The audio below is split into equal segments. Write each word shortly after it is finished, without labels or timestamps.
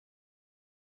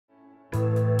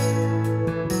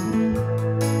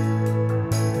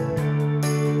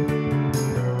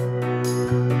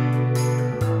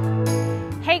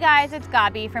guys, it's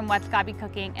Gaby from What's Gaby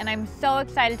Cooking, and I'm so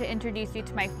excited to introduce you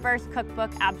to my first cookbook,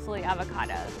 Absolutely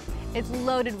Avocados. It's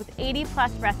loaded with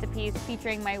 80+ recipes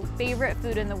featuring my favorite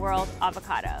food in the world,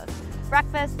 avocados.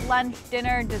 Breakfast, lunch,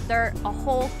 dinner, dessert, a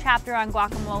whole chapter on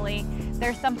guacamole.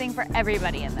 There's something for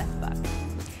everybody in this book.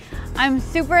 I'm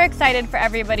super excited for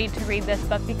everybody to read this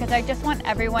book because I just want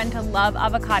everyone to love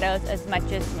avocados as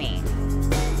much as me.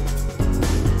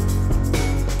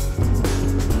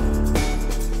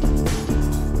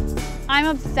 I'm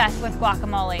obsessed with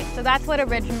guacamole, so that's what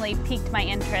originally piqued my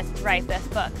interest to write this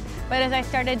book. But as I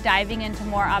started diving into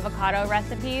more avocado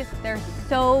recipes, there's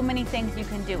so many things you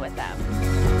can do with them.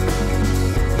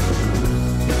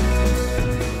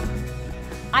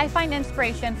 I find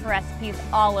inspiration for recipes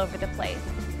all over the place.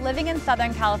 Living in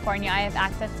Southern California, I have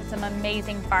access to some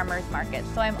amazing farmers markets,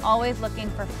 so I'm always looking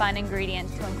for fun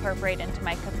ingredients to incorporate into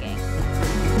my cooking.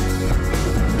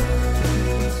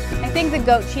 I think the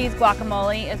goat cheese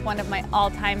guacamole is one of my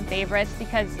all-time favorites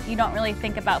because you don't really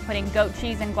think about putting goat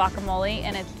cheese in guacamole,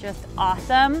 and it's just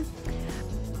awesome.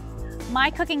 My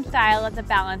cooking style is a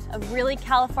balance of really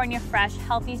California fresh,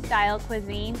 healthy style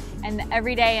cuisine and the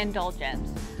everyday indulgence.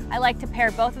 I like to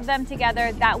pair both of them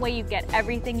together, that way you get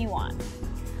everything you want.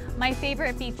 My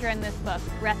favorite feature in this book,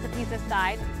 recipes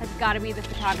aside, has got to be the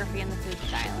photography and the food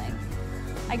styling.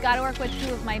 I got to work with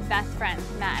two of my best friends,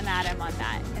 Matt and Adam, on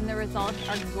that, and the results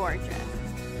are gorgeous.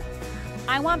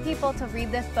 I want people to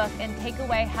read this book and take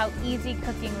away how easy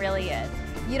cooking really is.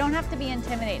 You don't have to be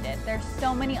intimidated. There's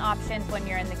so many options when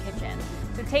you're in the kitchen.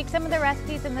 So take some of the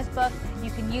recipes in this book,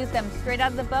 you can use them straight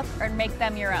out of the book or make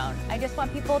them your own. I just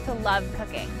want people to love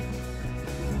cooking.